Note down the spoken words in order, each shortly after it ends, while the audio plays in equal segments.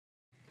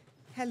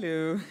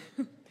Hello.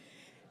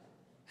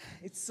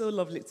 It's so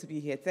lovely to be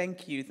here.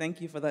 Thank you.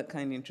 Thank you for that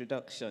kind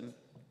introduction.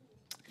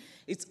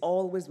 It's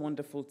always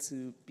wonderful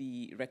to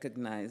be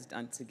recognized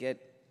and to get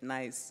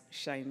nice,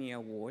 shiny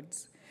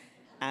awards,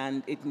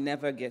 and it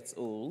never gets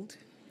old.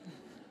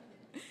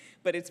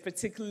 But it's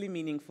particularly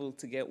meaningful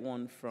to get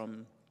one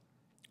from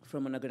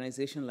an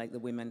organization like the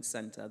Women's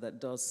Center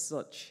that does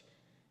such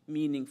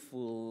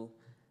meaningful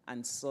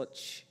and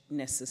such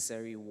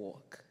necessary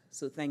work.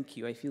 So thank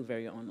you. I feel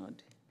very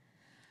honored.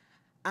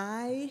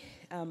 I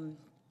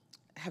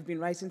have been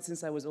writing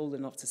since I was old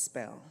enough to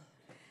spell.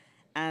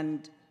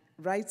 And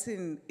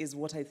writing is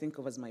what I think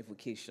of as my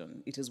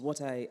vocation. It is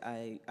what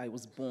I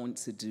was born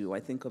to do. I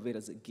think of it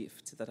as a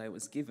gift that I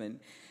was given.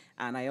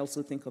 And I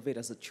also think of it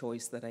as a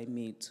choice that I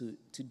made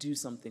to do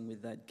something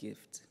with that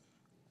gift.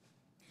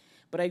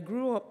 But I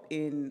grew up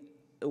in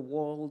a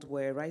world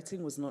where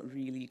writing was not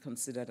really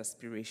considered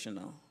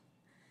aspirational.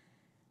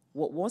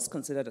 What was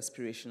considered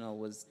aspirational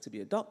was to be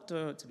a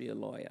doctor, to be a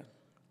lawyer.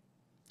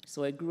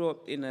 So I grew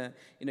up in a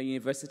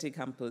university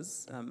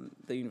campus,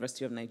 the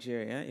University of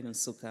Nigeria in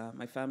Nsukka.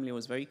 My family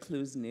was very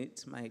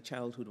close-knit. My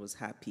childhood was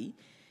happy.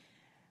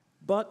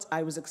 But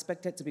I was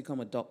expected to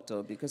become a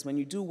doctor because when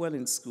you do well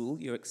in school,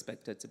 you're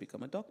expected to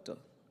become a doctor.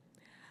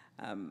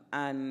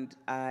 And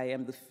I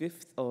am the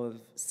fifth of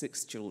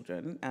 6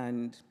 children,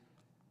 and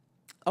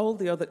all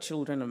the other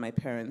children of my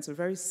parents were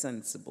very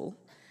sensible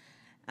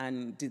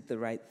and did the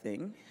right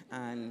thing.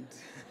 And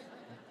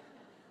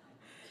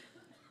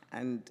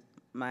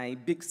my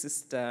big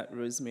sister,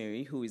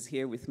 Rosemary, who is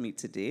here with me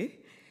today,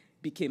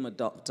 became a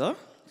doctor.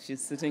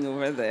 She's sitting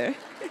over there.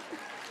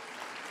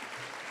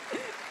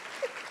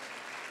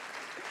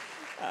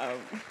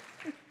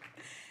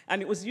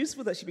 And it was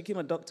useful that she became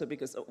a doctor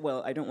because,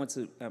 well, I don't want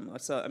to,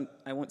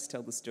 I want to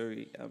tell the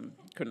story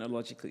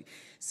chronologically.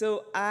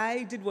 So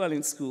I did well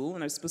in school,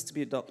 and I was supposed to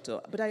be a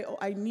doctor, but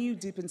I knew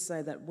deep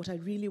inside that what I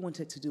really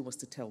wanted to do was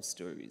to tell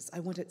stories.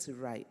 I wanted to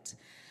write,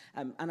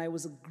 and I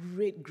was a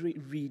great, great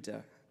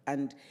reader.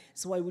 And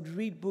so I would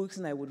read books,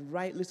 and I would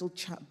write little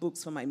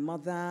chapbooks for my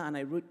mother, and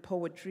I wrote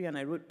poetry, and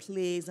I wrote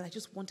plays, and I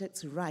just wanted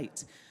to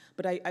write.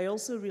 But I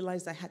also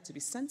realized I had to be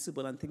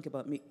sensible and think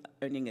about me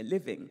earning a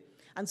living.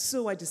 And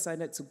so I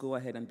decided to go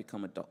ahead and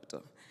become a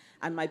doctor.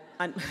 And my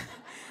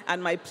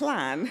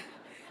plan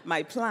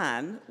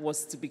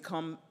was to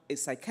become a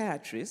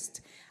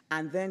psychiatrist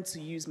and then to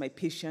use my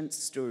patient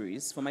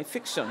stories for my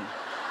fiction.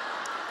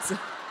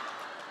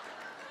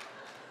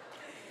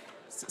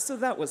 So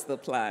that was the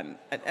plan.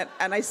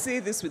 And I say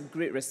this with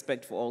great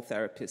respect for all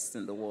therapists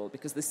in the world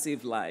because they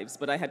save lives,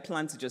 but I had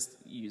planned to just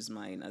use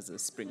mine as a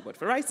springboard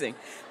for writing.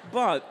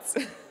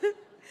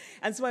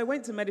 And so I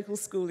went to medical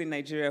school in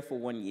Nigeria for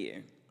 1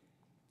 year.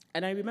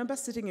 And I remember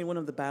sitting in one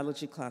of the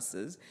biology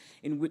classes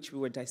in which we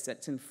were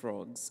dissecting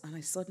frogs, and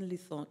I suddenly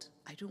thought,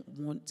 I don't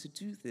want to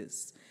do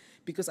this,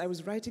 because I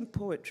was writing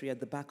poetry at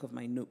the back of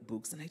my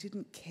notebooks, and I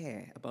didn't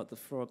care about the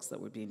frogs that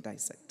were being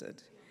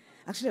dissected.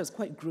 Actually, I was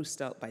quite grossed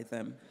out by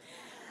them.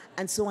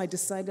 And so I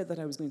decided that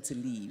I was going to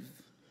leave.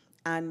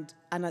 And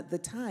at the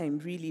time,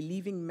 really,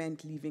 leaving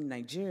meant leaving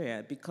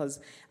Nigeria because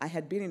I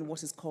had been in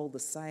what is called the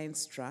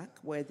science track,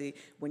 where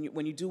when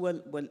you do well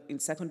in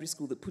secondary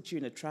school, they put you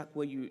in a track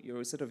where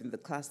you're sort of in the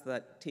class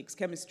that takes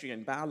chemistry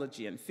and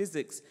biology and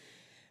physics.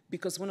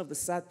 Because one of the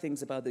sad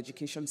things about the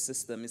education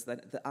system is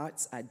that the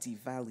arts are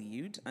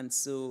devalued, and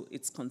so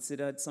it's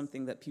considered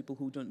something that people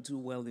who don't do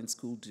well in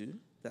school do,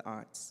 the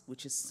arts,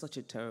 which is such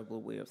a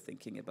terrible way of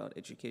thinking about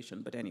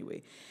education, but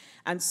anyway.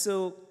 And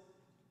so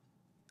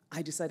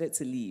I decided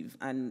to leave,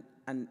 and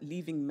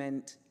leaving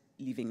meant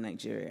leaving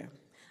Nigeria.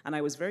 And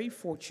I was very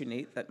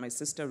fortunate that my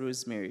sister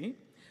Rosemary,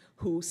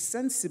 who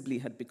sensibly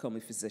had become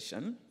a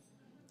physician,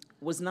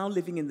 was now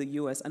living in the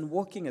US and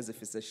working as a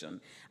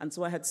physician. And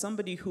so I had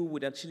somebody who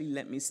would actually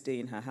let me stay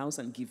in her house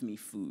and give me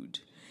food.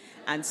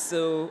 And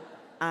so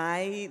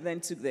I then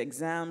took the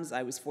exams.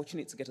 I was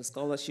fortunate to get a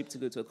scholarship to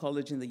go to a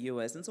college in the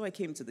US, and so I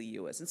came to the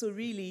US. And so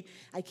really,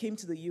 I came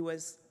to the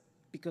US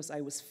because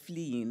I was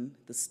fleeing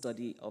the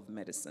study of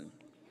medicine.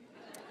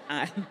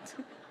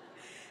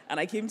 And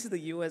I came to the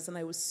US, and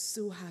I was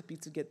so happy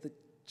to get the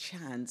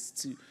chance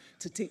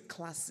to take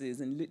classes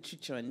in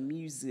literature and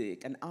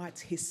music and art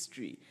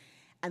history,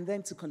 and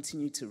then to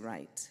continue to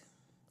write.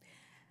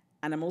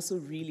 And I'm also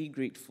really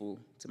grateful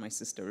to my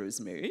sister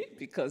Rosemary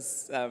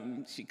because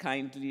she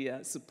kindly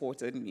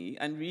supported me.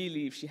 And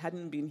really, if she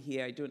hadn't been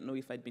here, I don't know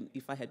if I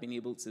would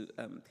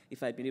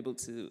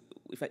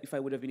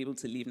have been able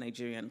to leave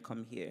Nigeria and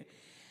come here.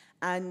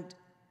 And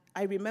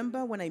I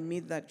remember when I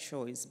made that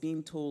choice,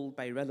 being told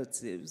by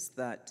relatives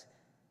that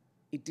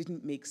it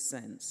didn't make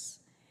sense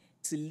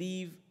to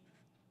leave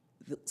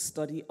the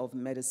study of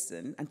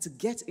medicine, and to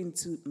get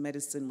into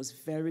medicine was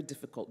very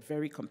difficult,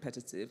 very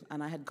competitive,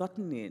 and I had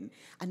gotten in,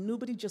 and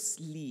nobody just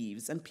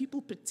leaves, and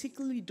people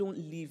particularly don't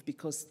leave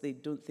because they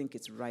don't think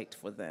it's right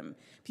for them.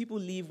 People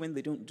leave when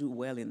they don't do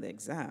well in the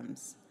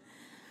exams.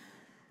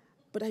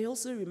 But I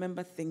also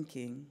remember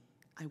thinking,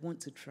 I want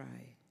to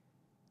try.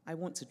 I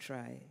want to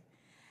try.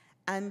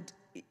 And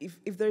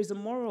if there is a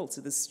moral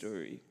to this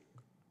story,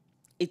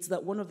 it's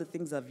that one of the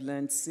things I've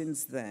learned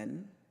since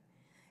then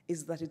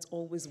is that it's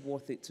always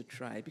worth it to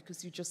try because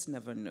you just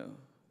never know.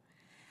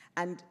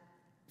 And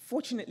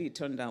fortunately, it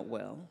turned out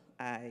well.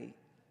 I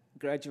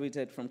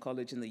graduated from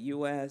college in the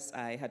US.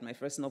 I had my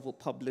first novel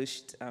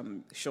published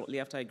shortly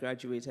after I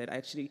graduated. I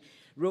actually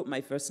wrote my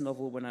first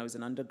novel when I was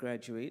an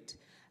undergraduate,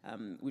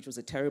 which was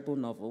a terrible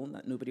novel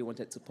that nobody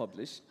wanted to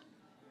publish.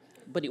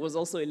 But it was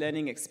also a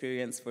learning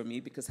experience for me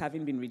because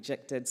having been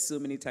rejected so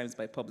many times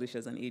by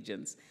publishers and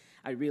agents,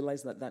 I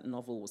realized that that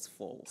novel was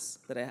false,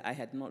 that I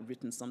had not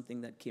written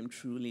something that came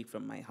truly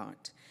from my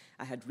heart.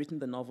 I had written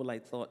the novel I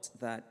thought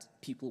that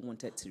people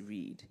wanted to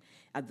read.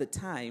 At the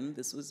time,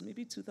 this was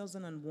maybe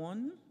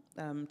 2001,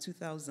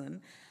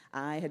 2000,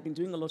 I had been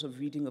doing a lot of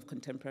reading of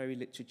contemporary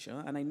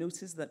literature, and I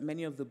noticed that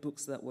many of the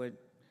books that were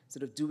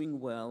sort of doing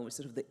well were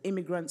sort of the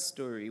immigrant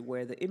story,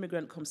 where the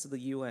immigrant comes to the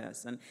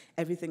US and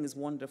everything is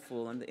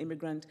wonderful, and the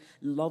immigrant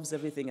loves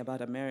everything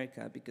about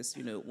America because,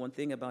 you know, one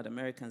thing about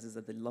Americans is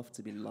that they love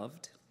to be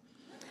loved.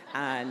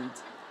 And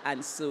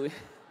so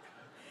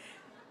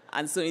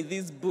in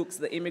these books,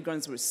 the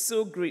immigrants were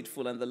so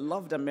grateful and they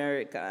loved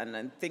America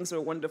and things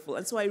were wonderful.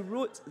 And so I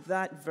wrote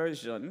that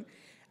version,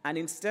 and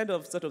instead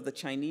of sort of the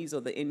Chinese or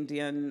the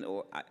Indian,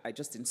 or I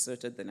just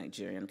inserted the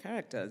Nigerian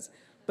characters,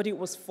 but it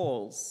was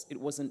false,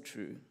 it wasn't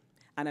true.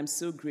 And I'm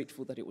so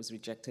grateful that it was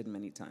rejected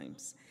many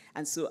times.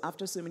 And so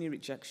after so many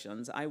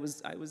rejections, I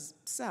was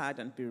sad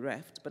and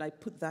bereft, but I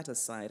put that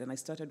aside and I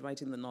started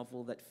writing the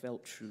novel that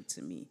felt true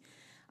to me.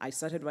 I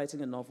started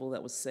writing a novel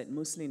that was set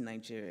mostly in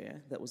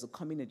Nigeria, that was a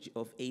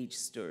coming-of-age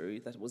story,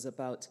 that was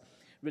about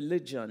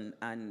religion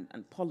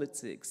and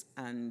politics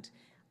and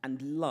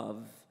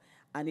love,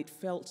 and it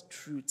felt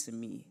true to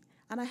me.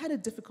 And I had a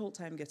difficult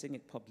time getting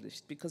it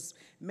published because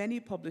many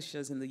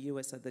publishers in the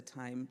US at the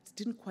time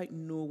didn't quite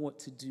know what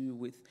to do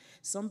with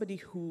somebody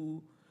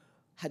who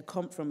had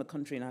come from a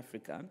country in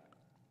Africa.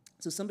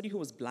 So somebody who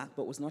was black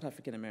but was not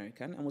African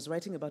American and was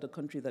writing about a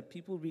country that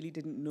people really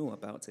didn't know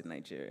about in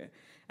Nigeria.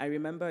 I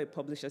remember a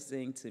publisher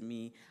saying to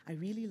me, "I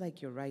really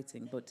like your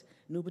writing, but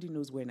nobody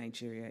knows where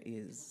Nigeria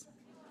is."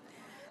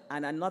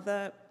 And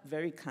another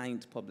very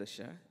kind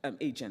publisher,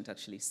 agent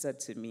actually, said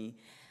to me,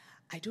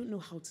 "I don't know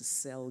how to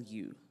sell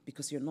you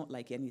because you're not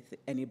like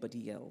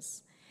anybody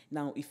else.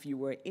 Now, if you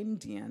were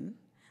Indian,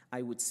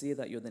 I would say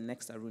that you're the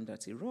next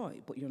Arundhati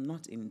Roy, but you're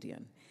not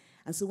Indian."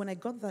 And so when I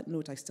got that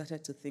note, I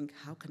started to think,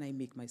 how can I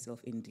make myself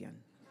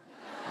Indian?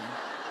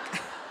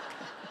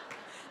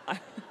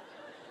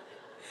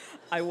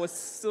 I was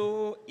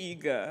so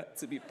eager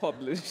to be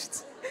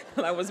published,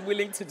 and I was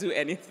willing to do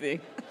anything.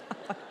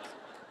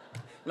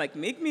 Like,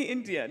 make me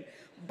Indian.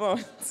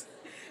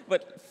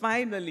 But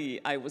finally,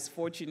 I was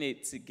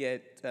fortunate to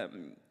get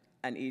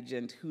an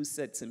agent who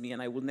said to me,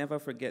 and I will never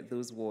forget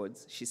those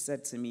words, she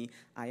said to me,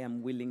 "I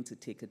am willing to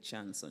take a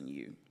chance on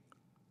you."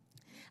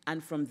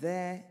 And from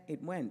there,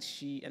 it went.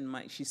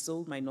 She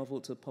sold my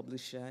novel to a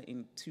publisher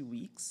in 2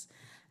 weeks.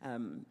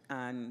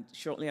 And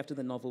shortly after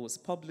the novel was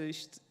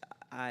published,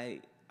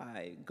 I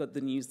got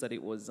the news that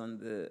it was on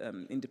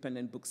the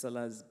independent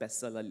booksellers'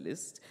 bestseller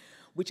list,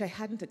 which I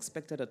hadn't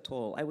expected at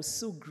all. I was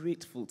so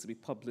grateful to be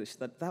published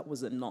that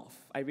was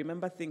enough. I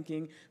remember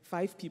thinking,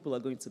 5 people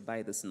are going to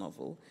buy this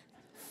novel.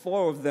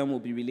 4 of them will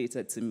be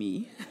related to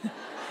me.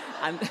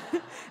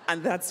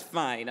 And that's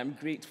fine, I'm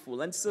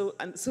grateful. And so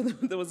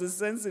there was a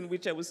sense in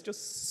which I was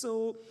just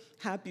so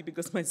happy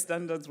because my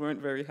standards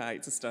weren't very high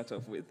to start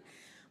off with.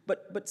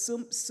 But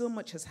so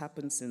much has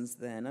happened since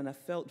then, and I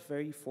felt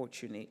very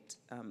fortunate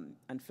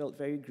and felt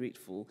very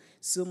grateful.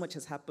 So much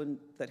has happened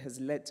that has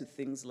led to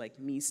things like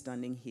me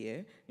standing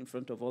here in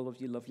front of all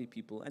of you lovely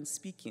people and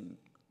speaking.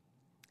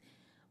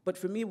 But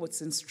for me,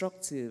 what's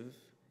instructive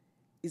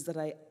is that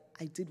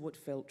I did what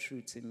felt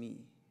true to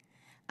me.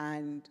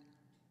 And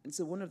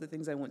so one of the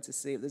things I want to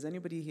say, if there's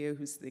anybody here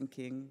who's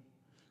thinking,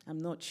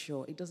 I'm not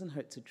sure, it doesn't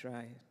hurt to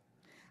try.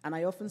 And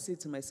I often say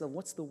to myself,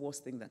 what's the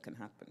worst thing that can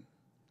happen,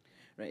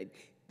 right?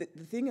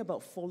 The thing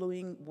about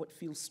following what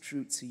feels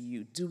true to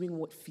you, doing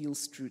what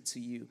feels true to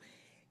you,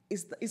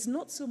 is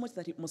not so much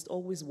that it must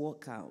always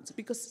work out,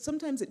 because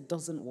sometimes it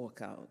doesn't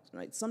work out,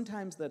 right?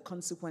 Sometimes there are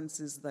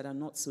consequences that are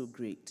not so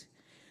great.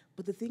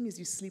 But the thing is,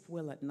 you sleep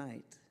well at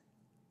night.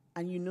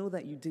 And you know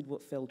that you did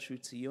what felt true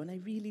to you. And I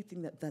really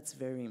think that that's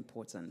very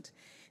important.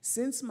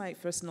 Since my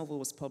first novel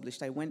was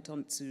published, I went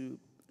on to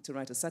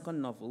write a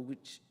second novel,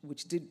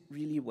 which did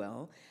really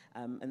well,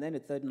 and then a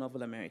third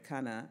novel,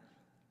 Americana.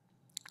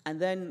 And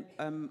then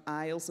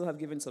I also have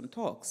given some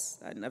talks,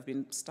 and I've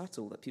been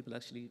startled that people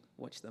actually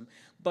watch them.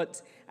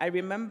 But I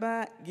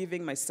remember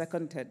giving my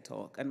second TED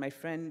Talk, and my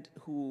friend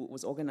who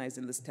was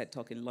organizing this TED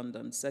Talk in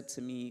London said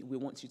to me, "We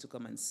want you to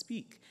come and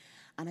speak."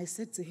 And I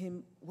said to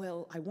him,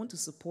 "Well, I want to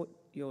support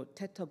your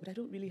TED Talk, but I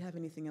don't really have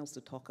anything else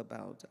to talk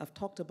about. I've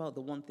talked about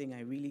the one thing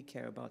I really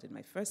care about in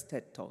my first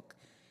TED Talk,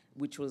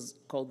 which was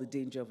called The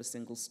Danger of a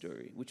Single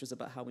Story, which was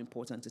about how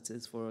important it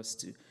is for us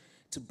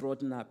to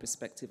broaden our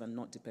perspective and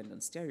not depend on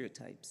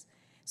stereotypes."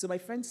 So my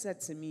friend said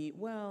to me,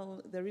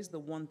 "Well, there is the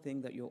one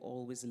thing that you're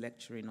always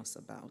lecturing us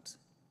about."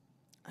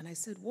 And I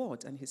said,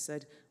 "What?" And he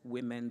said,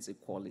 "Women's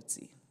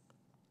equality."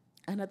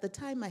 And at the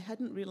time, I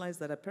hadn't realized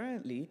that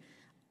apparently,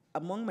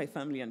 among my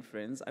family and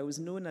friends, I was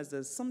known as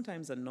a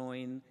sometimes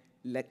annoying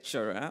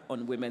lecturer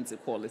on women's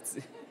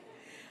equality.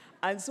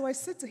 And so I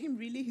said to him,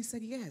 really? He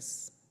said,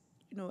 yes.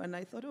 And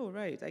I thought, oh,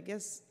 right, I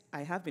guess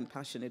I have been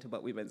passionate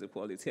about women's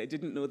equality. I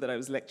didn't know that I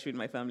was lecturing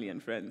my family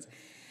and friends.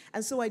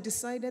 And so I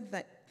decided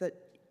that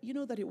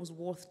it was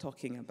worth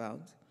talking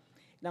about.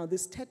 Now,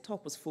 this TED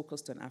Talk was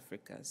focused on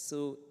Africa.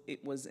 So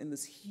it was in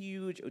this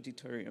huge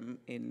auditorium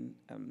in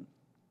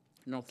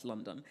North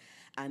London.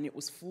 And it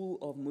was full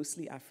of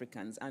mostly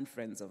Africans and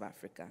friends of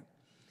Africa.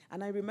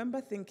 And I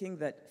remember thinking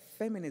that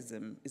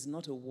feminism is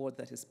not a word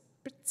that is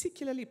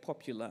particularly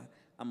popular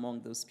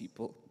among those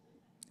people.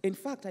 In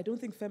fact, I don't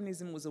think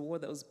feminism was a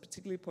word that was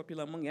particularly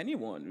popular among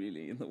anyone,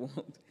 really, in the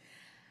world.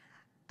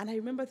 And I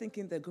remember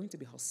thinking they're going to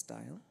be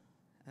hostile.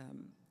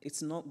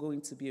 It's not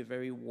going to be a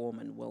very warm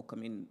and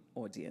welcoming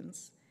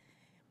audience.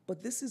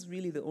 But this is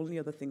really the only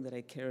other thing that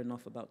I care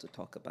enough about to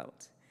talk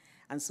about.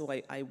 And so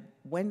I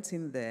went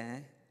in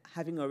there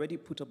having already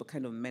put up a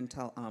kind of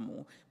mental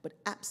armor, but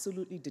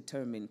absolutely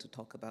determined to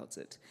talk about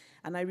it.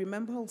 And I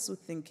remember also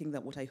thinking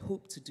that what I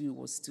hoped to do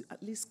was to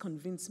at least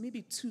convince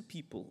maybe 2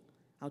 people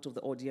out of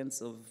the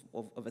audience of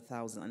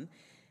 1,000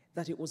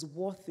 that it was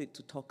worth it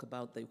to talk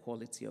about the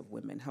equality of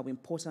women, how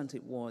important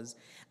it was,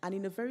 and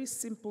in a very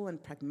simple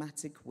and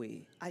pragmatic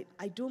way.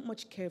 I don't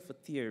much care for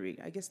theory.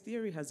 I guess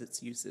theory has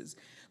its uses,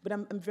 but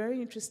I'm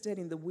very interested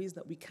in the ways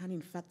that we can,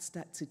 in fact,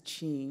 start to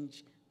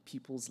change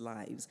people's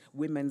lives,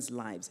 women's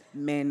lives,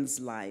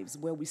 men's lives,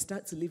 where we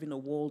start to live in a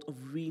world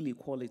of real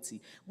equality,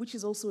 which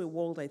is also a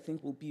world I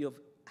think will be of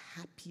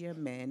happier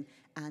men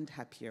and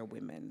happier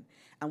women.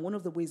 And one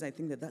of the ways I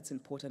think that that's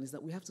important is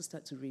that we have to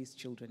start to raise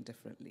children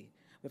differently.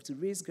 We have to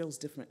raise girls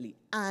differently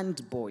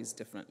and boys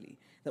differently.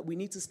 That we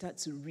need to start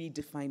to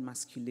redefine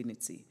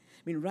masculinity.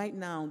 I mean, right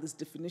now, this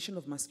definition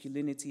of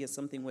masculinity as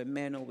something where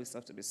men always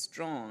have to be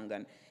strong,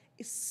 and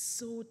it's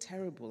so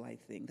terrible, I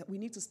think, that we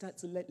need to start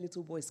to let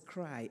little boys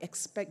cry,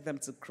 expect them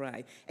to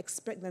cry,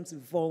 expect them to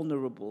be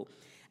vulnerable.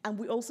 And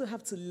we also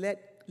have to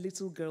let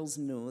little girls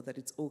know that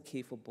it's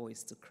okay for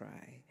boys to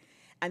cry.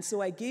 And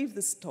so I gave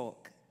this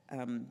talk,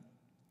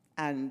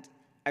 and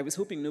I was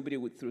hoping nobody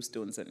would throw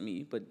stones at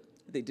me, but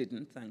they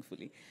didn't,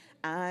 thankfully.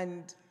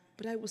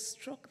 But I was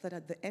struck that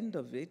at the end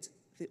of it,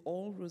 they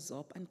all rose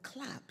up and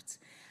clapped.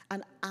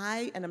 And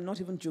I'm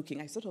not even joking,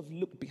 I sort of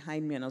looked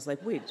behind me and I was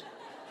like, wait,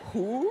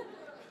 who?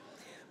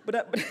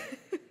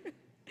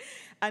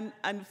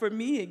 And for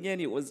me, again,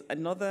 it was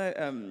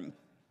another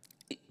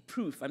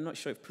proof. I'm not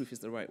sure if proof is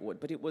the right word,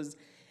 but it was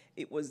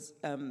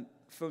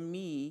for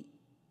me,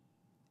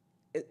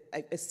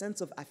 a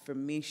sense of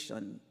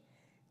affirmation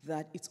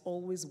that it's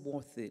always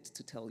worth it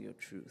to tell your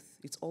truth.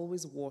 It's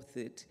always worth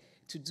it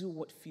to do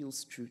what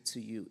feels true to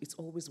you. It's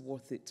always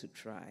worth it to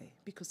try,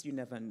 because you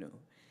never know.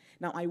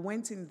 Now, I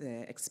went in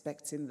there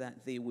expecting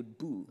that they would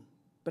boo,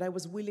 but I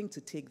was willing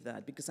to take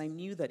that because I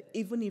knew that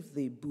even if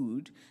they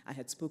booed, I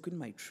had spoken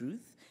my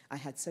truth, I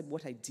had said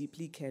what I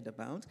deeply cared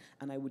about,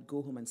 and I would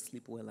go home and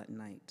sleep well at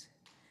night.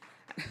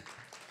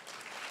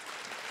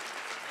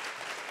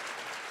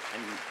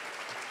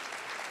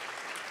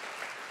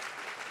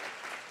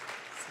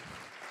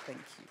 Thank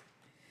you.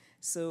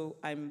 So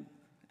I'm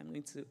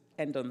going to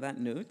end on that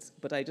note,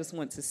 but I just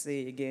want to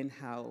say again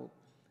how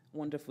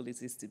wonderful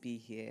it is to be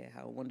here,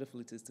 how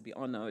wonderful it is to be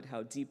honored,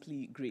 how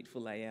deeply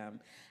grateful I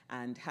am,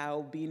 and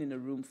how being in a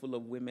room full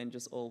of women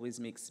just always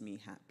makes me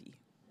happy.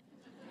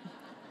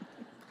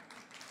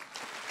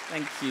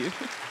 Thank you.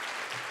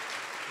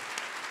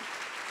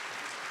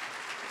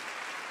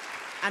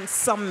 And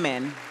some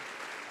men.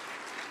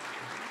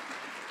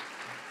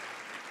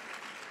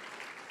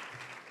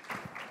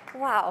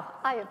 Wow,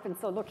 I have been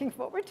so looking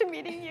forward to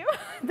meeting you.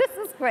 This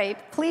is great.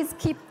 Please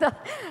keep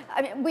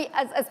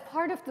as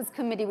part of this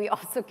committee, we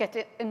also get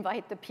to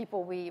invite the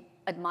people we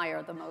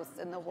admire the most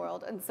in the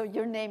world. And so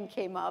your name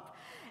came up.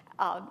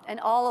 And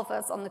all of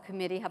us on the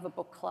committee have a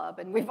book club,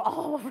 and we've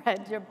all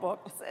read your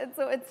books. And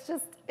so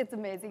it's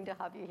amazing to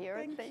have you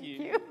here. Thank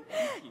you.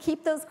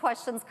 Keep those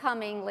questions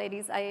coming,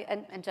 ladies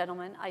and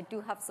gentlemen. I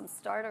do have some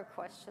starter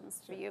questions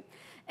for you.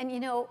 And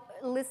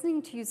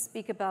listening to you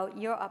speak about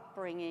your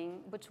upbringing,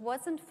 which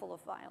wasn't full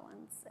of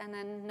violence, and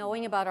then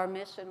knowing about our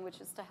mission,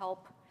 which is to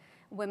help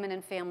women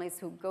and families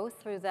who go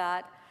through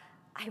that,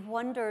 I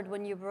wondered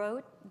when you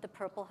wrote The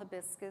Purple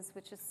Hibiscus,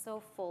 which is so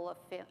full of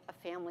a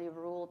family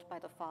ruled by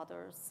the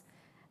father's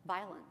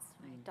violence,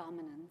 right,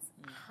 dominance,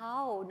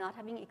 how, not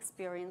having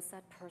experienced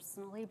that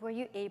personally, were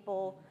you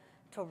able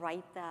to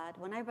write that?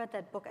 When I read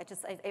that book,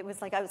 it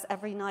was like I was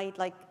every night,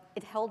 like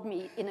it held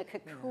me in a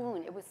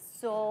cocoon. It was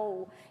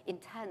so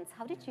intense.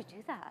 How did you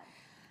do that?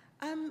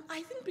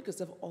 I think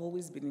because I've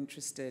always been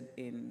interested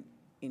in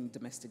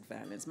domestic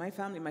violence. My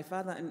family, my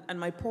father, and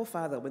my poor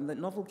father, when the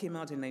novel came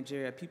out in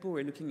Nigeria, people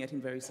were looking at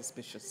him very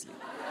suspiciously.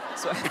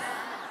 So,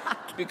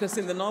 because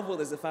in the novel,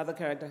 there's a father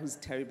character who's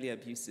terribly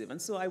abusive.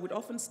 And so I would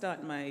often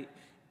start my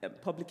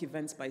public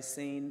events by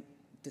saying,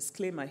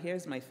 disclaimer,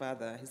 here's my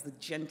father. He's the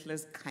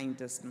gentlest,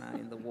 kindest man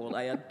in the world.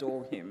 I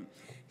adore him.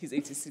 He's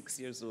 86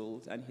 years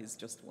old, and he's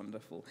just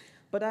wonderful.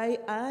 But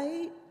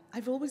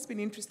I've always been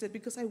interested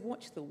because I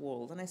watched the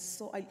world, and I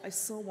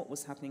saw what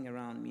was happening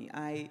around me.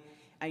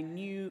 I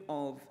knew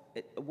of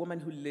a woman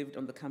who lived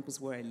on the campus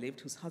where I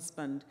lived, whose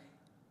husband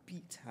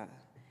beat her.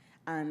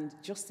 And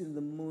just in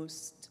the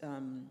most,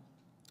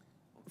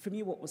 for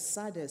me, what was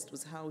saddest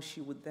was how she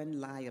would then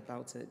lie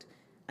about it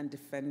and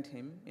defend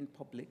him in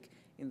public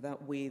in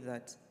that way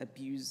that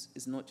abuse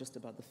is not just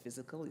about the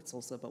physical, it's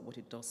also about what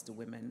it does to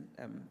women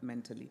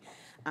mentally.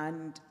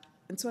 And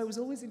so I was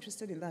always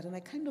interested in that, and I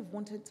kind of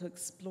wanted to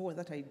explore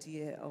that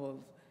idea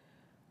of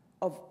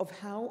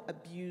how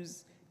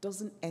abuse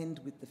doesn't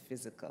end with the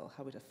physical,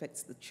 how it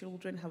affects the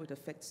children, how it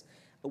affects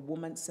a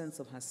woman's sense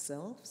of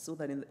herself, so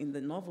that in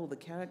the novel, the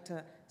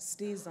character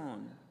stays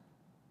on.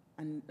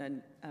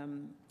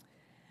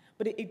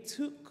 But it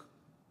took,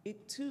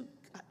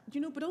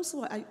 but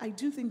also I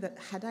do think that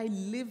had I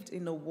lived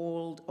in a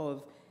world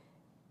of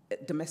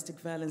domestic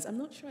violence, I'm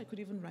not sure I could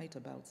even write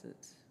about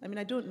it. I mean,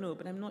 I don't know,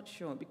 but I'm not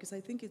sure, because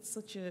I think it's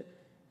such a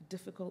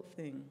difficult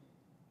thing.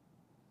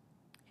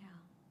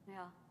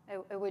 Yeah,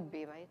 it would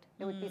be, right?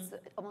 It would be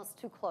almost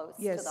too close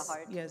to the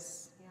heart.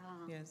 Yes,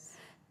 yeah. Yes.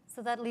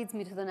 So that leads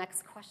me to the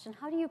next question.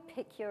 How do you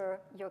pick your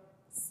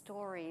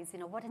stories? You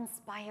know, what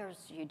inspires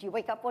you? Do you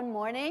wake up one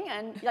morning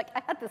and you're like,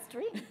 I had this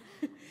dream?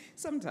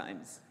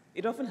 Sometimes.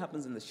 It often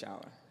happens in the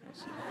shower,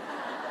 actually.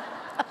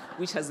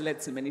 Which has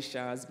led to many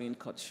showers being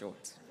cut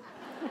short.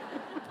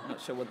 I'm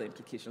not sure what the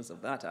implications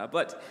of that are,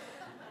 but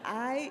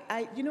I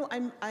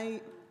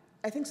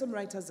think some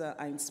writers are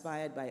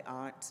inspired by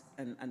art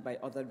and by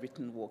other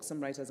written works. Some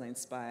writers are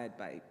inspired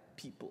by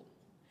people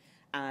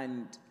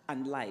and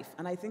life.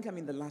 And I think I'm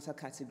in the latter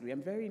category.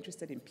 I'm very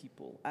interested in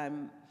people.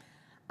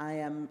 I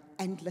am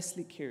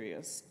endlessly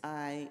curious.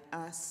 I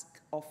ask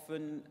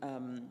often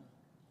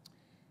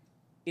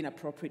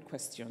inappropriate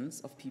questions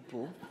of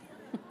people,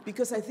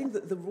 because I think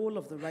that the role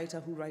of the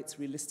writer who writes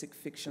realistic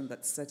fiction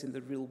that's set in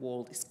the real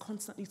world is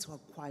constantly to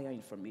acquire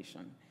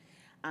information.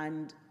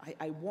 And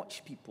I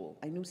watch people.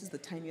 I notice the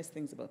tiniest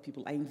things about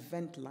people. I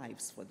invent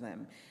lives for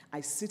them.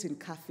 I sit in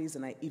cafes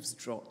and I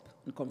eavesdrop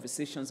on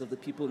conversations of the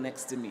people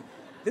next to me.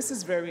 This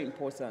is very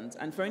important.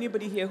 And for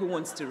anybody here who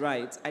wants to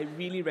write, I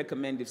really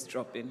recommend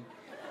eavesdropping,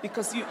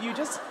 because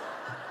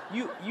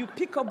you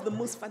pick up the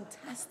most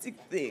fantastic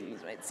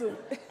things, right? So,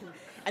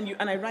 and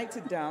I write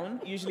it down,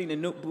 usually in a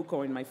notebook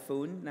or in my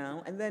phone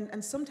now,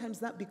 and sometimes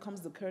that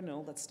becomes the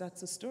kernel that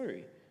starts a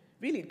story.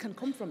 Really, it can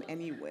come from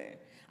anywhere.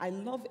 I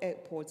love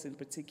airports in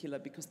particular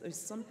because there's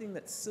something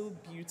that's so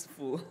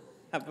beautiful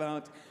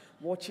about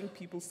watching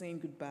people saying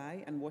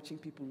goodbye and watching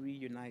people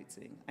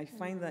reuniting. I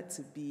find that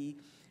to be,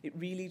 it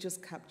really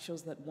just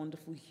captures that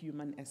wonderful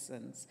human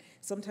essence.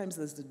 Sometimes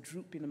there's the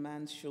droop in a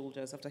man's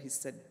shoulders after he's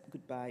said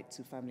goodbye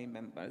to family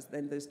members.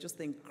 Then there's just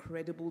the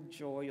incredible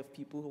joy of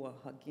people who are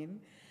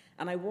hugging.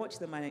 And I watch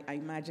them and I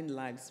imagine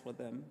lives for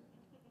them.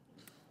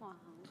 Wow.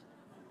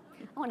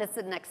 I want to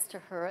sit next to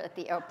her at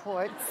the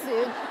airport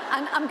soon.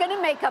 I'm going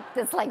to make up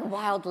this like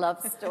wild love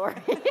story.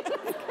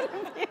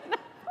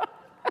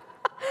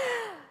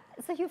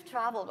 So you've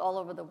traveled all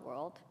over the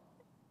world.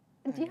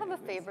 And do you have a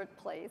favorite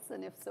place,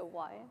 and if so,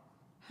 why?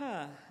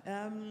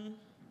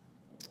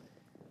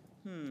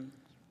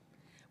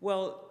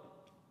 Well,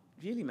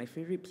 really, my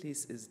favorite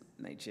place is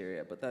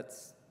Nigeria, but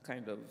that's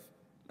kind of,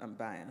 I'm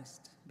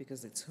biased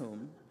because it's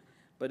home.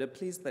 But a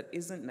place that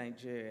isn't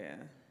Nigeria,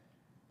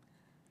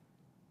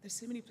 there's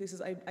so many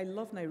places. I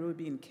love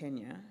Nairobi in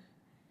Kenya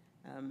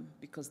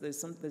because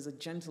there's a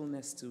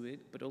gentleness to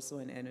it, but also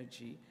an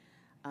energy.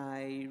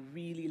 I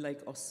really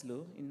like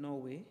Oslo in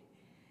Norway.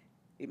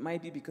 It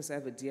might be because I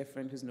have a dear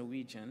friend who's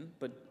Norwegian,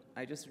 but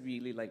I just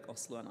really like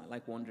Oslo, and I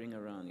like wandering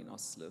around in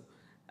Oslo.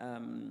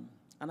 And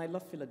I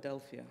love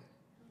Philadelphia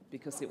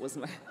because it was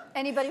my...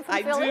 Anybody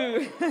from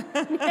Philly? I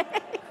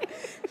do.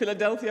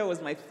 Philadelphia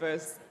was my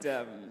first...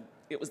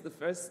 it was the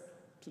first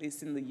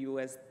place in the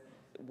U.S.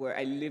 where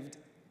I lived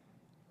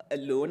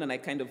alone, and I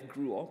kind of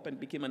grew up and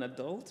became an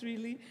adult,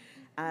 really.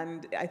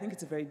 And I think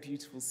it's a very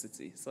beautiful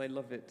city, so I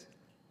love it.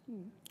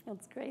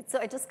 That's great. So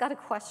I just got a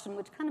question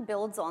which kind of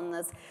builds on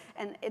this,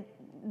 and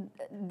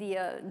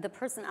the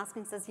person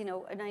asking says, you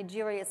know,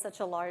 Nigeria is such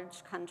a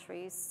large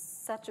country,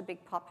 such a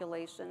big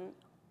population,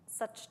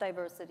 such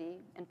diversity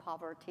and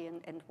poverty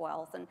and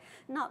wealth, and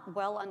not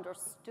well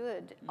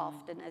understood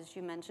often, as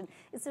you mentioned.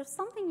 Is there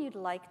something you'd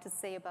like to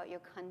say about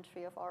your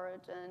country of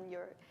origin,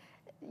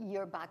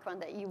 your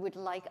background, that you would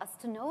like us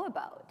to know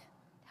about?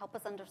 Help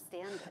us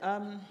understand it.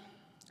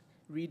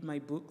 Read my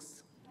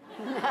books.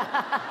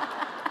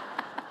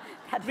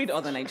 Read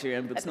other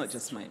Nigerian books, not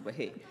just mine, but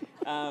hey.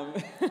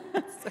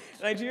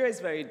 Nigeria is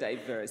very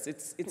diverse.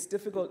 It's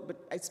difficult, but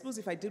I suppose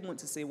if I did want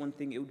to say one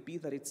thing, it would be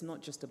that it's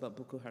not just about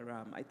Boko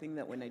Haram. I think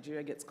that when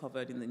Nigeria gets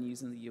covered in the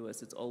news in the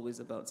US, it's always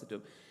about sort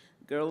of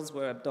girls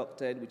were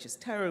abducted, which is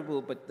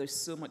terrible, but there's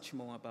so much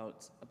more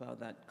about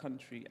that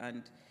country.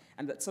 And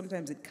and that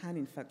sometimes it can,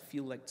 in fact,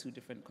 feel like two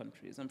different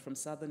countries. I'm from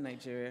southern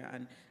Nigeria,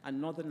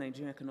 and northern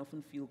Nigeria can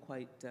often feel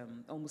quite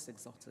almost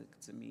exotic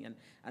to me,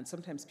 and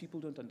sometimes people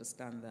don't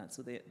understand that,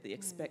 so they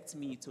expect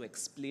me to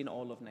explain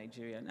all of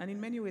Nigeria, and in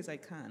many ways I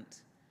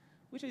can't.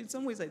 Which in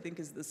some ways I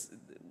think is this,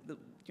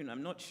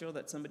 I'm not sure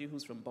that somebody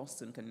who's from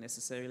Boston can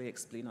necessarily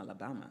explain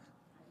Alabama.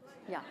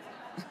 Yeah,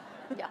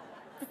 yeah,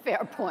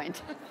 fair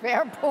point,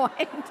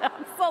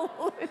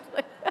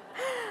 absolutely.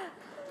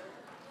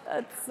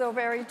 That's so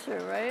very true,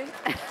 right?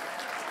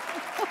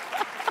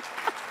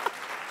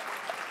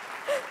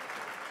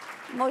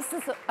 Most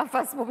of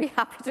us will be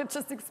happy to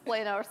just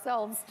explain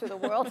ourselves to the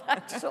world,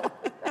 actually.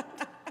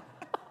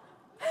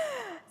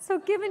 So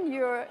given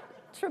your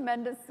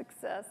tremendous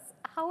success,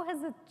 how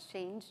has it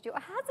changed you, or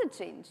has it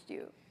changed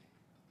you?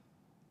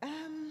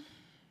 I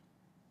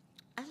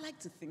like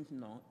to think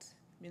not.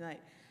 I mean,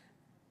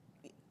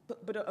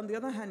 but on the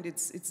other hand,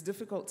 it's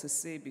difficult to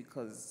say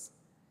because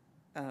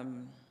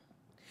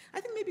I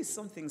think maybe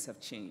some things have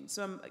changed.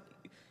 So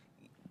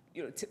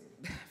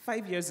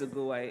 5 years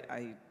ago,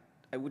 I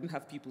wouldn't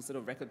have people sort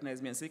of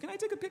recognize me and say, "Can I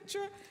take a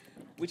picture?"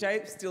 Which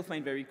I still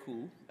find very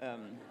cool.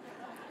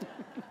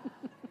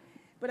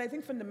 But I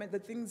think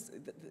the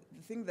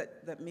thing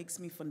that makes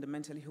me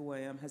fundamentally who I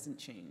am hasn't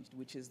changed,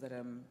 which is that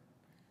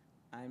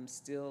I'm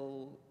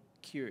still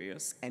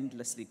curious,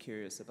 endlessly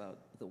curious about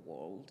the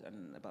world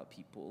and about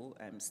people.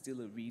 I'm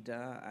still a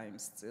reader. I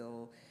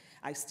still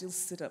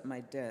sit at my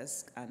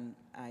desk and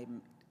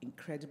I'm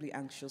incredibly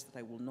anxious that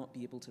I will not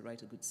be able to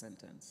write a good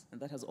sentence.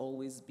 And that has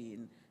always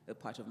been a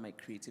part of my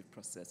creative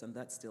process, and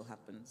that still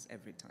happens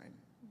every time.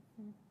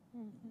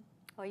 Mm-hmm. Mm-hmm.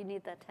 Oh, you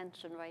need that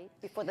tension, right?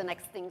 Before the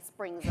next thing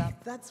springs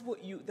up. That's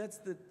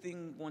the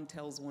thing one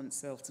tells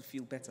oneself to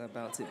feel better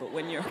about it. But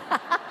when you're,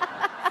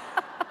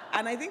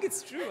 and I think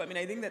it's true. I mean,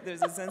 I think that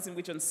there's a sense in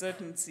which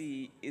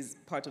uncertainty is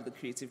part of the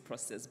creative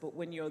process. But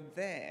when you're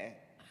there,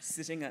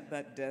 sitting at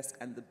that desk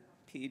and the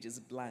page is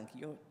blank,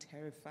 you're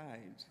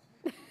terrified.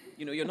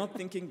 You're not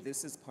thinking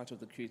this is part of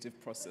the creative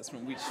process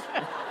from which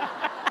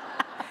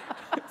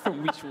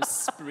will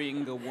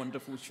spring a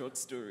wonderful short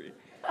story.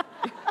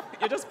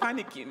 You're just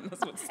panicking.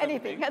 That's what's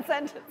anything, happening. A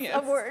sentence, yes.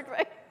 A word,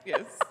 right?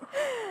 Yes.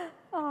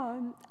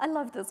 I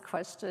love this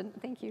question.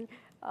 Thank you.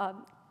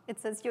 It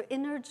says, your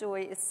inner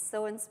joy is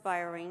so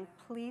inspiring.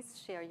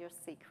 Please share your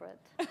secret.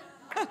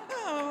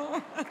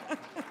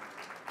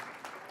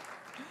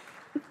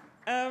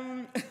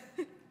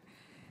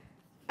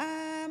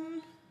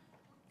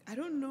 I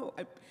don't know.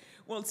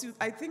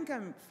 I think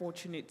I'm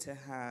fortunate to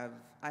have,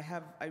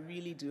 I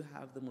really do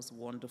have the most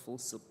wonderful,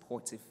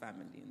 supportive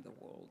family in the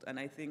world. And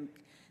I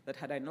think that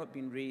had I not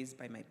been raised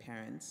by my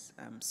parents,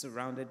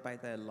 surrounded by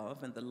their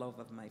love and the love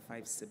of my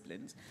 5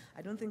 siblings,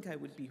 I don't think I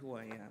would be who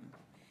I am.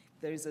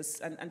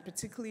 And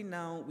particularly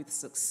now with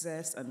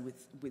success and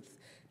with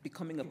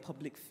becoming a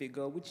public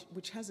figure,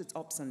 which has its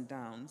ups and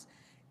downs,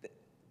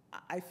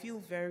 I feel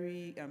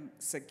very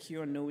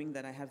secure knowing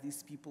that I have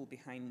these people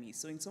behind me.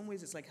 So in some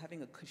ways, it's like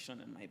having a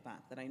cushion on my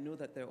back, that I know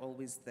that they're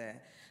always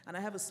there. And I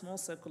have a small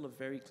circle of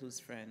very close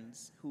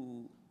friends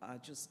who are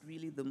just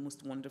really the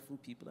most wonderful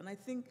people. And I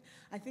think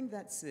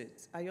that's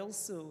it. I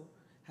also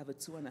have a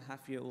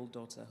 2.5-year-old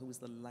daughter who is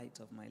the light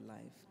of my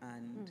life.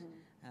 And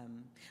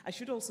I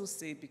should also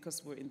say,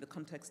 because we're in the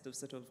context of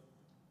sort of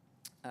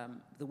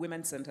the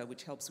Women's Center,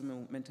 which helps women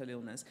with mental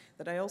illness,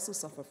 that I also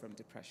suffer from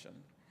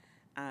depression.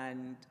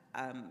 And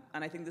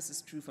I think this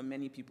is true for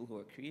many people who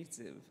are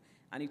creative.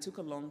 And it took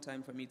a long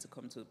time for me to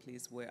come to a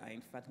place where I,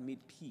 in fact,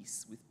 made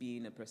peace with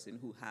being a person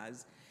who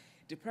has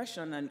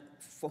depression and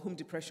for whom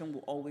depression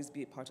will always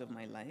be a part of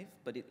my life,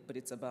 but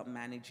it's about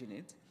managing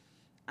it.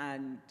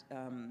 And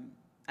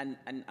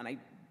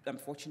I'm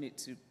fortunate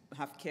to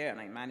have care and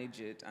I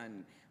manage it.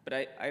 But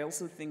I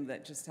also think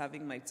that just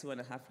having my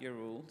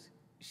 2.5-year-old,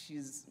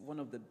 she's one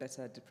of the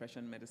better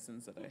depression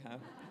medicines that I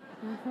have.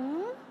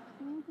 Mm-hmm.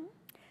 Mm-hmm.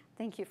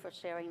 Thank you for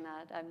sharing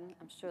that.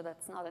 I'm sure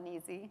that's not an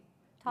easy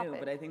topic. No,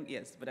 but I think,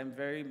 yes, but I'm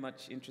very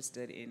much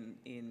interested in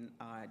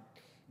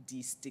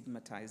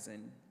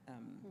destigmatizing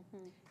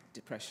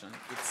depression.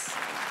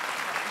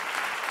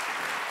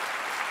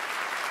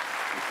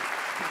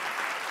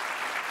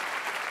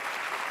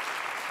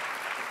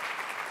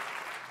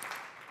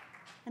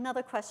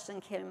 Another question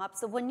came up.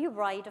 So when you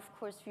write, of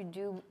course, you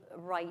do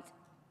write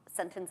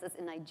sentences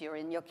in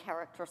Nigerian. Your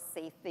characters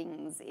say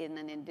things in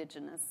an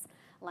indigenous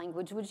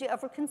language. Would you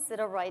ever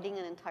consider writing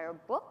an entire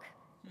book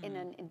in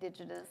an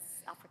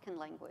indigenous African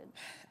language?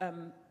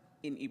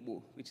 In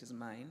Igbo, which is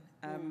mine.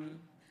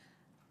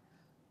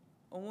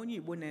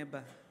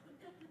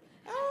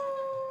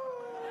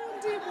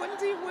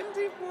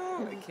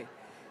 Okay.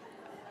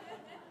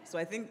 So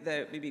I think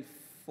there are maybe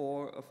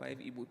 4 or 5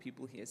 Igbo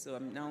people here. So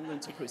I'm now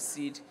going to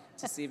proceed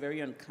to say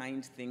very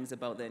unkind things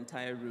about the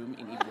entire room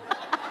in Igbo.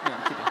 No,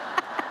 I'm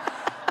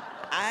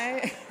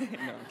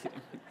kidding. No, I'm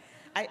kidding.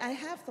 I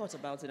have thought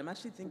about it. I'm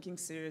actually thinking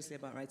seriously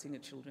about writing a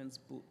children's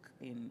book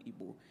in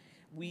Igbo.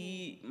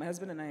 My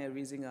husband and I are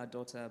raising our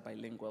daughter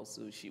bilingual,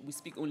 so we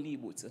speak only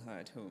Igbo to her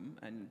at home,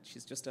 and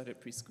she's just started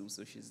preschool,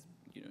 so she's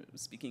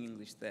speaking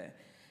English there.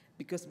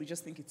 because we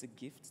just think it's a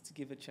gift to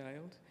give a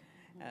child.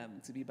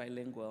 To be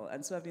bilingual.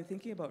 And so I've been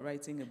thinking about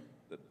writing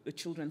a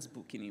children's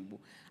book in Igbo.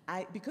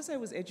 Because I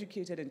was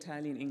educated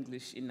entirely in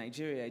English, in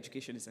Nigeria,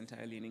 education is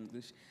entirely in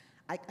English.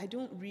 I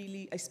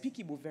speak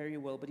Igbo very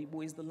well, but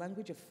Igbo is the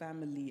language of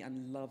family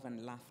and love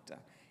and laughter.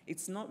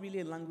 It's not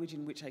really a language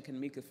in which I can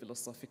make a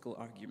philosophical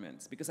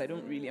argument, because I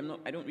don't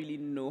really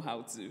know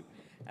how to.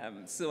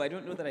 So I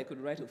don't know that I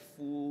could write a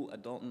full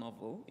adult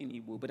novel in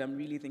Igbo, but I'm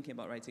really thinking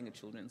about writing a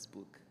children's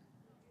book.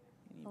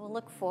 We'll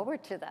look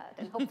forward to that,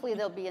 and hopefully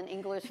there'll be an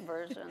English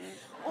version.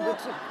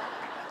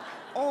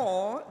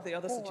 Or the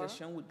other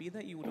suggestion would be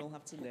that you would all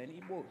have to learn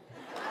Igbo.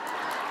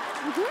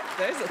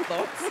 There's a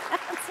thought.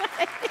 That's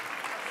right.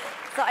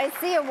 So I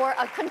see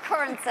a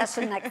concurrent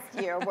session next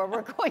year where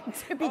we're going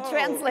to be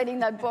translating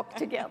that book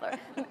together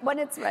when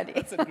it's ready.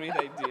 That's a great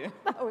idea.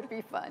 That would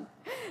be fun.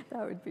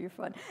 That would be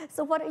fun.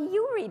 So what are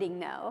you reading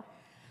now?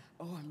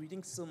 Oh, I'm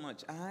reading so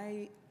much.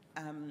 I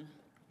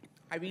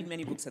read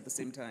many books at the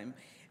same time.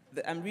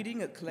 I'm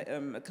reading a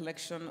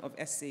collection of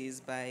essays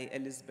by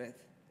Elizabeth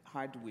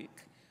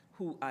Hardwick,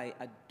 who I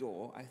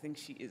adore. I think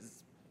she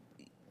is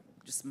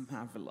just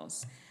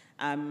marvelous.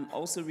 I'm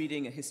also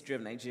reading A History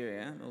of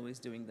Nigeria. I'm always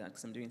doing that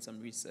because I'm doing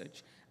some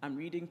research. I'm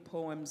reading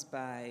poems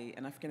by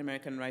an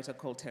African-American writer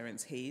called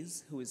Terence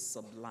Hayes, who is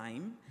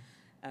sublime.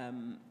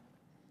 And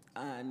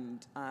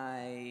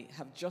I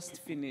have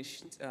just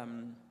finished,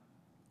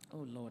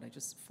 oh Lord,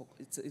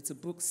 it's a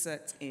book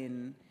set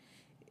in,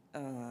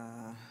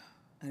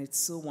 and it's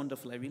so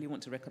wonderful. I really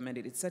want to recommend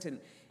it. It's set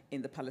in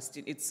the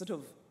Palestine. It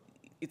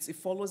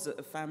follows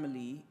a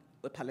family,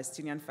 a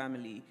Palestinian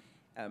family,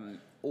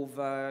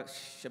 over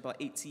about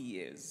 80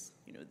 years.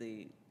 You know,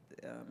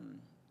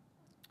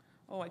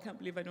 I can't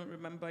believe I don't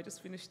remember. I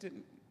just finished it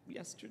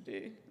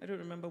yesterday. I don't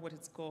remember what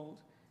it's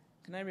called.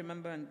 Can I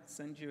remember and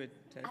send you a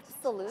text?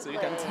 Absolutely. So you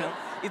can tell.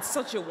 It's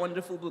such a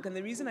wonderful book. And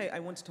the reason I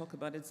want to talk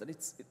about it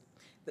is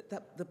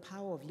that the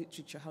power of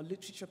literature, how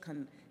literature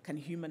can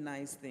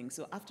humanize things.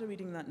 So after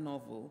reading that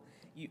novel,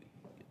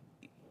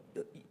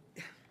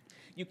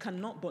 you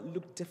cannot but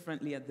look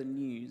differently at the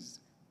news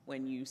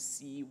when you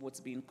see what's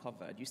being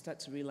covered. You start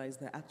to realize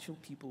there are actual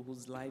people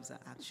whose lives are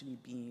actually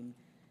being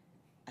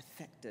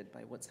affected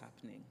by what's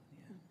happening.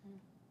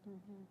 Yeah.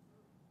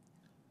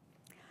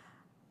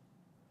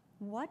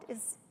 What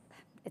is,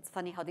 it's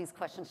funny how these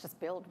questions just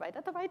build right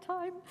at the right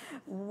time.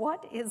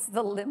 What is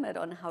the limit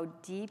on how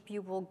deep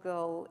you will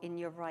go in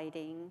your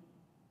writing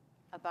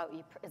about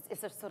you? Is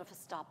there sort of a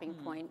stopping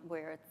point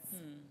where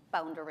it's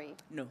boundary?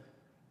 No.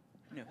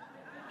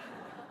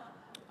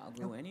 I'll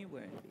go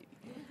anywhere, baby.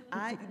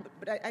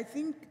 But I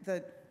think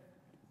that,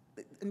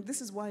 and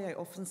this is why I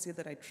often say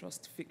that I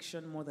trust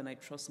fiction more than I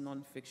trust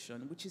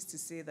nonfiction, which is to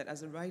say that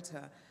as a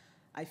writer,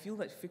 I feel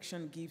that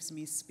fiction gives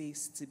me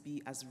space to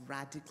be as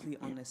radically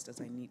honest as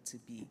I need to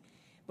be.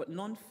 But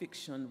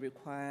nonfiction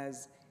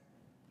requires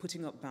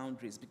putting up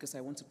boundaries because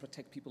I want to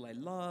protect people I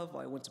love,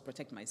 or I want to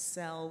protect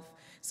myself.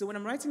 So when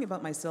I'm writing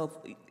about myself,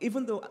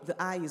 even though the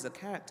I is a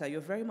character, you're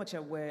very much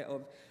aware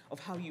of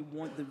how you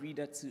want the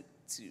reader to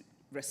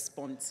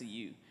respond to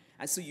you.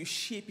 And so you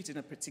shape it in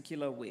a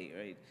particular way,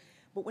 right?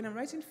 But when I'm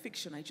writing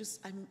fiction,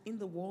 I'm in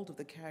the world of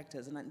the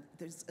characters, and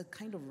there's a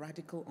kind of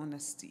radical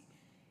honesty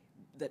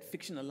that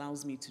fiction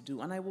allows me to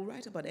do. And I will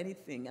write about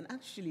anything. And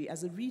actually,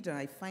 as a reader,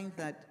 I find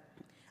that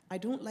I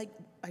don't like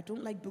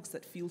books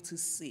that feel too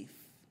safe.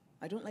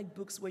 I don't like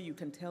books where you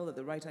can tell that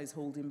the writer is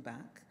holding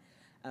back,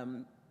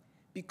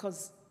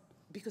 because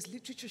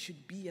literature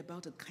should be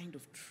about a kind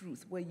of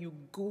truth where you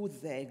go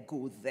there.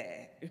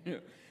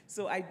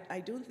 So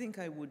I don't think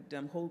I would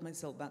hold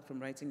myself back from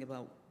writing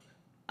about.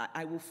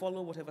 I will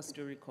follow whatever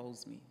story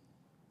calls me.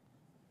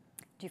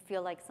 Do you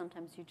feel like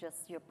sometimes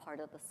you're part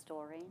of the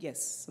story?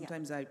 Yes,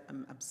 sometimes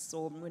I'm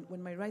absorbed.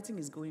 When my writing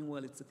is going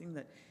well, it's the thing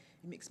that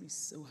it makes me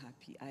so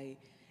happy.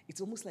 It's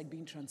almost like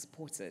being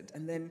transported,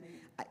 and then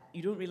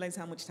you don't realize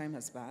how much time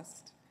has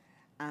passed,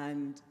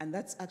 and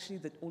that's actually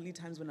the only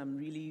times when I'm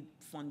really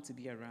fun to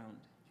be around,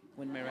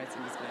 when my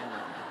writing is going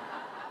well.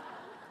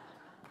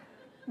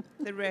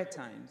 The rare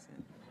times.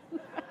 Yeah.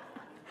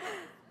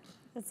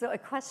 So a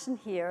question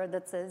here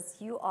that says,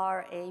 you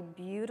are a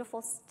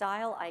beautiful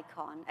style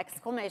icon,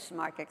 exclamation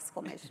mark.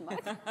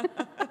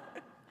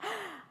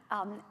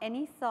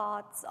 Any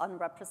thoughts on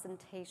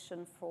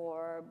representation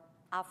for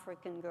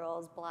African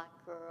girls, Black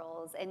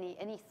girls?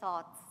 Any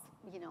thoughts,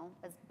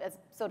 as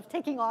sort of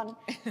taking on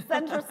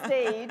center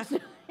stage,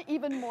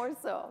 even more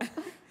so?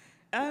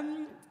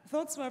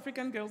 Thoughts for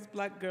African girls,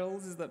 Black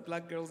girls, is that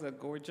Black girls are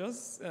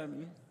gorgeous,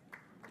 and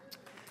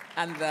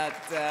that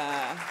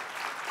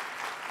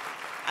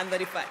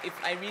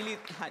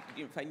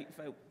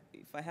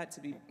if I had to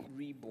be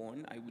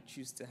reborn, I would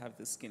choose to have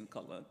the skin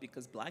color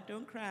because Black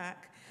don't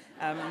crack.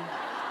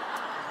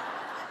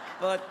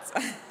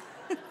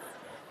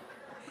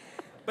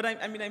 But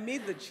I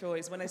made the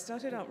choice when I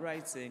started out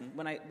writing.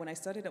 When I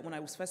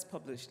was first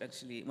published,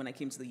 actually, when I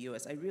came to the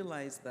US, I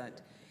realized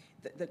that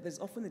there's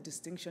often a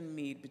distinction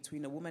made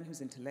between a woman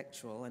who's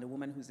intellectual and a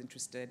woman who's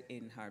interested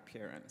in her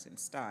appearance, in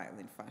style,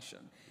 in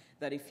fashion.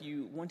 that if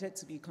you wanted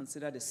to be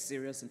considered a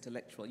serious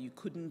intellectual, you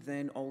couldn't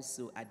then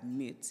also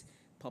admit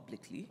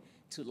publicly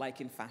to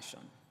liking fashion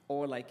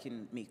or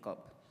liking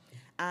makeup.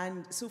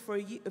 And so for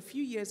a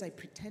few years, I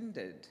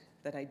pretended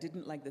that I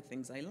didn't like the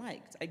things I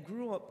liked. I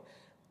grew up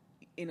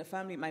in a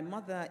family. My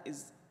mother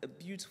is a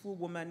beautiful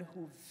woman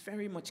who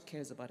very much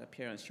cares about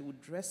appearance. She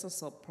would dress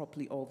us up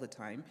properly all the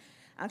time.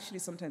 Actually,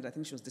 sometimes I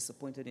think she was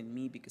disappointed in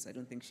me because I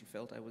don't think she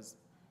felt I was,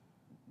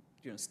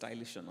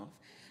 stylish enough.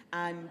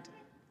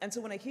 And so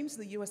when I came to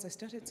the US, I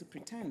started to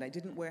pretend I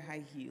didn't wear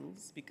high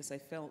heels because I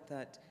felt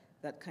that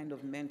that kind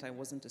of meant I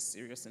wasn't a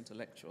serious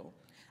intellectual.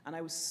 And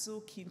I was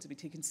so keen to be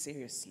taken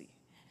seriously.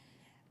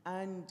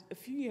 And a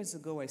few years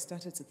ago, I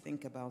started to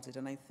think about it,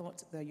 and I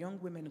thought there are young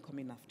women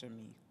coming after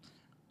me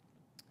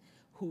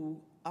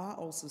who are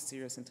also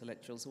serious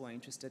intellectuals, who are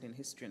interested in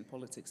history and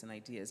politics and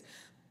ideas,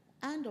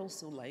 and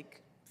also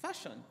like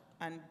fashion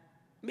and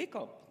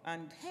makeup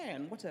and hair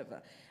and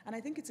whatever. And I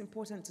think it's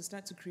important to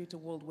start to create a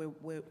world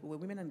where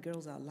women and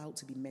girls are allowed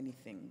to be many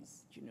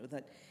things,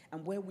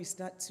 and where we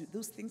start to,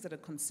 those things that are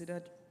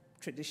considered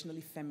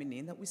traditionally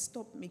feminine, that we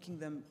stop making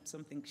them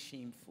something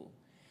shameful.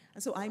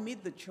 And so I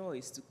made the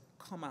choice to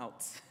come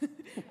out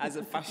as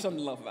a fashion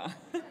lover.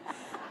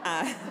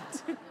 and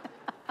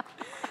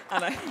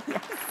I...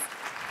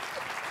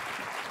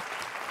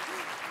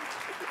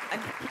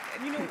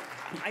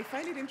 And I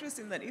find it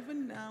interesting that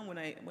even now when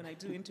I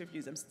do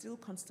interviews, I'm still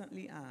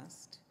constantly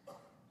asked,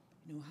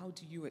 how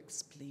do you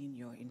explain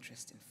your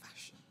interest in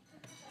fashion?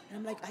 And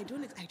I'm like,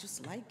 I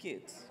just like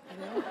it.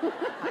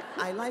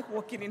 I like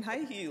walking in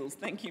high heels,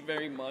 thank you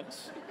very much.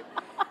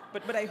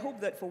 But I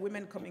hope that for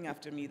women coming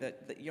after me,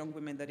 that young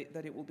women, that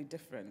it will be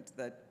different,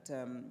 that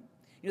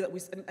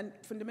and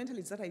fundamentally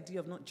it's that idea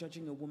of not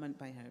judging a woman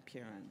by her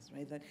appearance,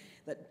 right?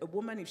 That a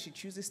woman, if she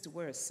chooses to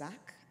wear a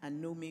sack and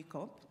no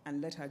makeup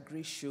and let her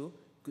grace show,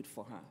 good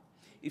for her.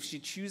 If she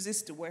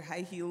chooses to wear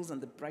high heels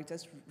and the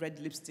brightest red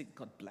lipstick,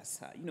 God bless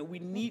her. We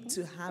need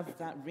to have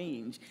that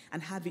range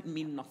and have it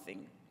mean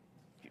nothing,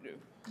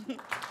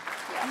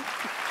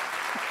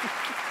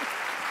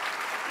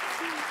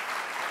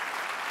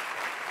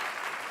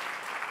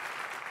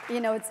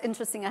 Yeah. It's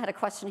interesting. I had a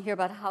question here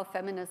about how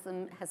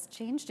feminism has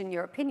changed in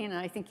your opinion, and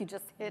I think you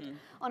just hit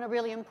on a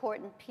really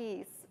important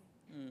piece.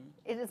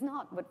 It is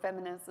not what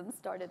feminism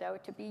started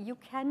out to be. You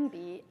can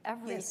be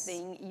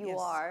everything you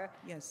are.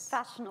 Yes.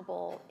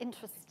 Fashionable,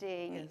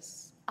 interesting,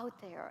 out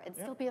there, and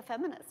still be a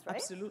feminist, right?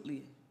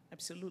 Absolutely,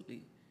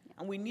 absolutely.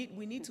 And we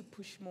need to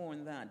push more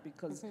on that,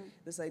 because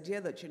this idea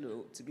that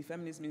to be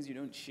feminist means you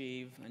don't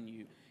shave and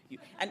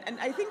and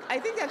I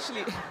think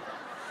actually.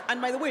 And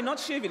by the way, not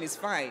shaving is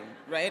fine,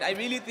 right? I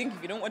really think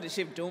if you don't want to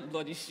shave, don't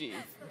bloody shave,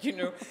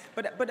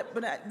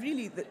 But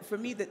really, for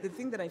me, the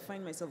thing that I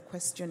find myself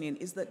questioning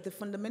is that the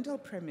fundamental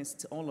premise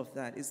to all of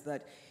that is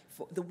that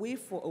the way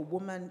for a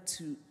woman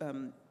to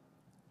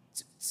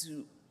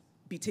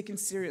be taken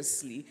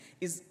seriously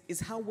is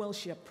how well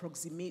she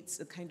approximates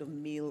a kind of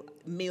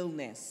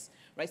maleness,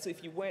 right? So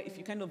if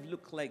you kind of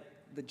look like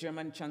the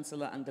German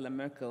Chancellor Angela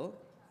Merkel,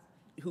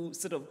 who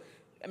sort of,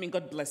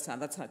 God bless her,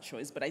 that's her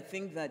choice, but I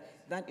think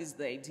that is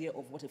the idea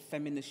of what a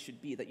feminist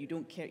should be, that you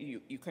don't care,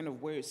 you kind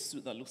of wear a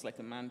suit that looks like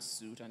a man's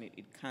suit, and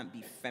it can't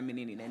be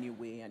feminine in any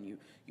way, and you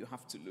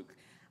have to look.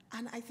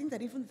 And I think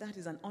that even that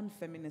is an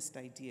unfeminist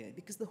idea,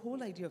 because the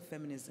whole idea of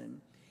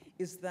feminism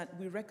is that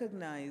we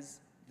recognize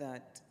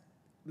that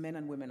men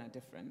and women are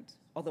different.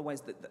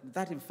 Otherwise,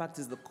 that in fact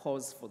is the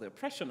cause for the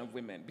oppression of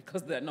women,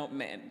 because they're not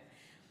men.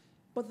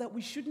 But that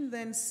we shouldn't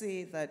then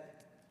say that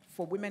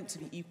for women to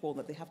be equal,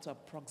 that they have to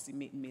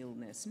approximate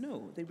maleness.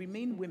 No, they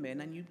remain women,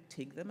 and you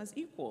take them as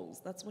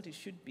equals. That's what it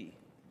should be.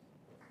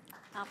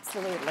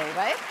 Absolutely,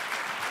 right?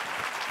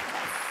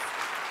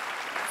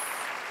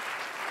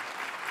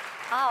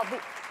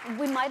 Yes.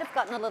 We might have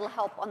gotten a little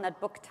help on that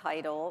book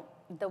title,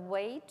 The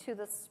Way to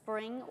the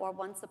Spring or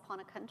Once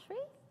Upon a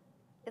Country?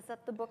 Is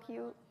that the book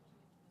you...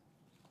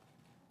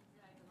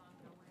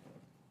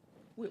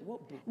 Wait,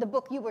 what book? The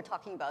book you were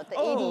talking about, the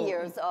 80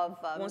 years of...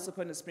 Once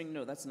Upon a Spring,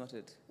 no, that's not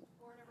it.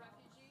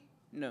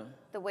 No.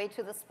 The Way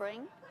to the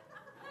Spring?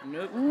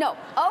 Nope. No.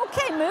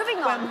 Okay, moving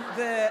on.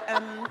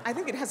 I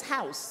think it has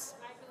house.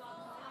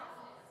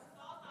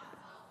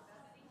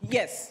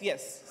 Yes,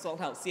 Salt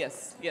House,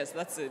 yes,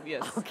 that's it,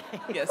 yes. Okay.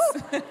 Yes.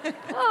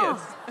 Oh.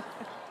 Yes.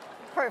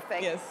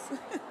 Perfect. Yes.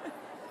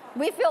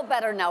 We feel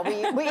better now.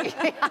 We have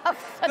a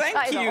Thank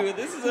title. you.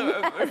 This is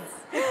a...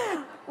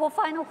 Yes. Well,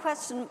 final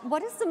question.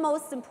 What is the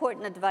most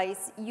important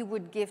advice you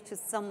would give to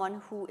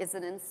someone who is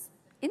an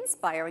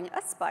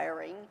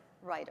aspiring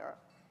writer?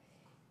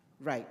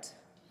 Right.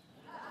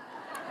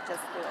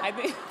 Just do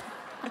it.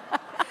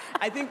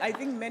 I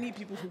think many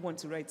people who want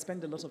to write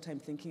spend a lot of time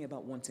thinking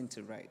about wanting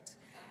to write.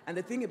 And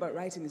the thing about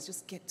writing is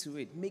just get to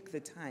it, make the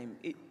time.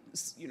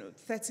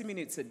 30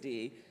 minutes a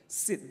day,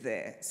 sit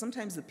there.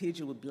 Sometimes the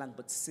page will be blank,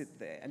 but sit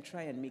there and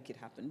try and make it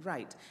happen.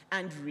 Write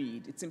and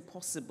read. It's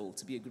impossible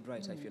to be a good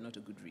writer if you're not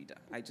a good reader.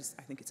 I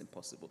think it's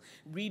impossible.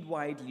 Read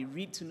widely,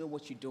 read to know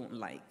what you don't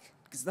like,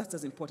 because that's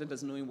as important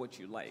as knowing what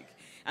you like.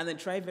 And then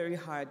try very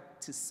hard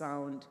to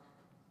sound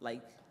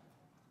like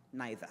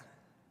neither.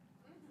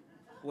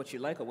 what you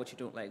like or what you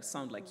don't like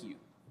sound like you.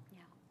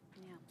 Yeah,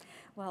 yeah.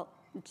 Well,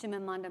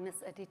 Chimamanda, Miss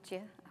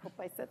Adichie, I hope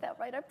I said that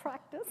right, I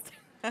practiced.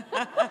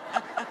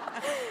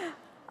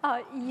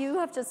 You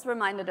have just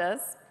reminded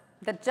us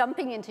that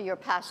jumping into your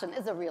passion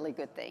is a really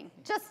good thing.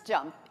 Just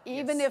jump.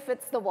 Even if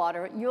it's the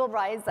water, you'll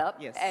rise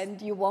up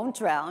and you won't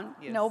drown.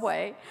 No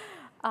way.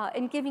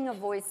 And giving a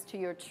voice to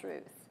your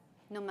truth,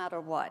 no matter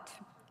what,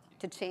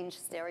 to change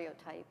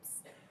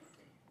stereotypes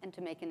and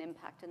to make an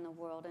impact in the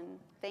world. And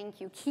thank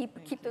you.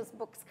 Keep those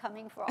books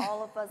coming for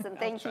all of us, and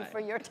thank you for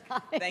your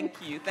time.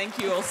 Thank you. Thank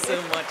you all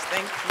so much.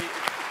 Thank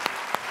you.